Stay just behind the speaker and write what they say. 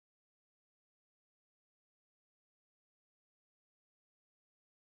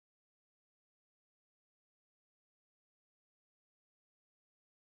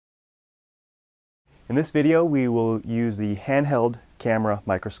In this video, we will use the handheld camera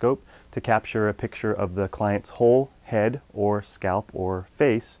microscope to capture a picture of the client's whole head or scalp or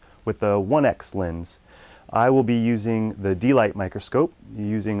face with the 1x lens. I will be using the D-Light microscope,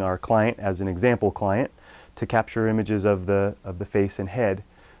 using our client as an example client to capture images of the face and head.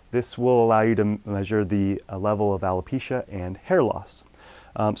 This will allow you to measure the level of alopecia and hair loss.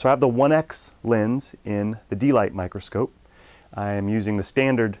 So I have the 1x lens in the D-Light microscope. I am using the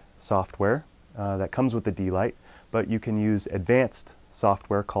standard software that comes with the D-Light, but you can use advanced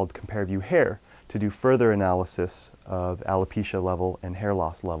software called CompareView Hair to do further analysis of alopecia level and hair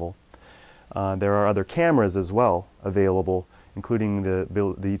loss level. There are other cameras as well available, including the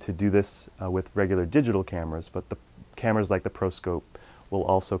ability to do this with regular digital cameras, but the cameras like the Microscope will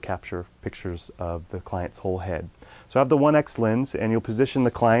also capture pictures of the client's whole head. So I have the 1x lens, and you'll position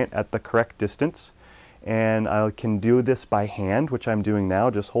the client at the correct distance, and I can do this by hand, which I'm doing now,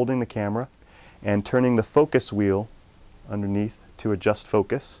 just holding the camera and turning the focus wheel underneath to adjust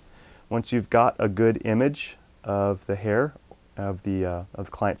focus. Once you've got a good image of the hair of the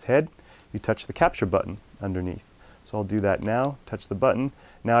client's head, you touch the capture button underneath. So I'll do that now, touch the button.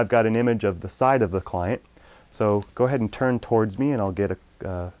 Now I've got an image of the side of the client. So go ahead and turn towards me and I'll get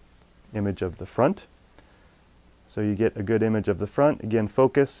an image of the front. So you get a good image of the front. Again,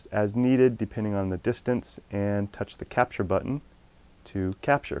 focus as needed depending on the distance, and touch the capture button to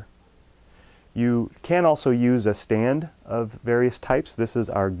capture. You can also use a stand of various types. This is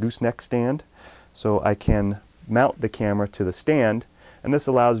our gooseneck stand. So I can mount the camera to the stand, and this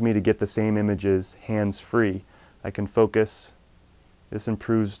allows me to get the same images hands-free. I can focus. This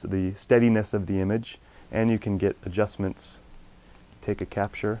improves the steadiness of the image, and you can get adjustments. Take a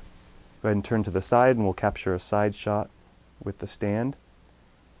capture. Go ahead and turn to the side, and we'll capture a side shot with the stand.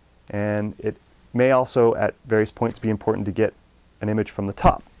 And it may also at various points be important to get an image from the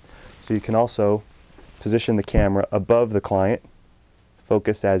top. So you can also position the camera above the client,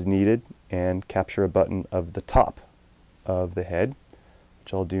 focus as needed, and capture a button of the top of the head,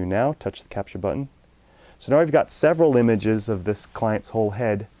 which I'll do now. Touch the capture button. So now I've got several images of this client's whole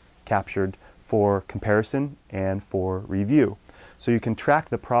head captured for comparison and for review. So you can track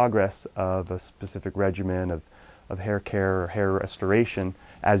the progress of a specific regimen of hair care or hair restoration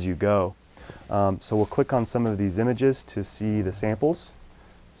as you go. So we'll click on some of these images to see the samples.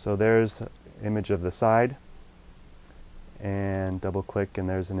 So there's an image of the side, and double click and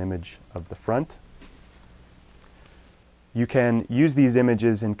there's an image of the front. You can use these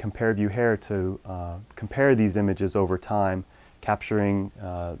images in CompareView Hair to compare these images over time, capturing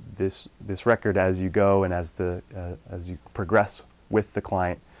this record as you go and as you progress with the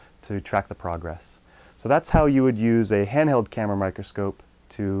client to track the progress. So that's how you would use a handheld camera microscope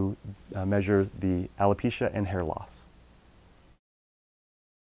to measure the alopecia and hair loss.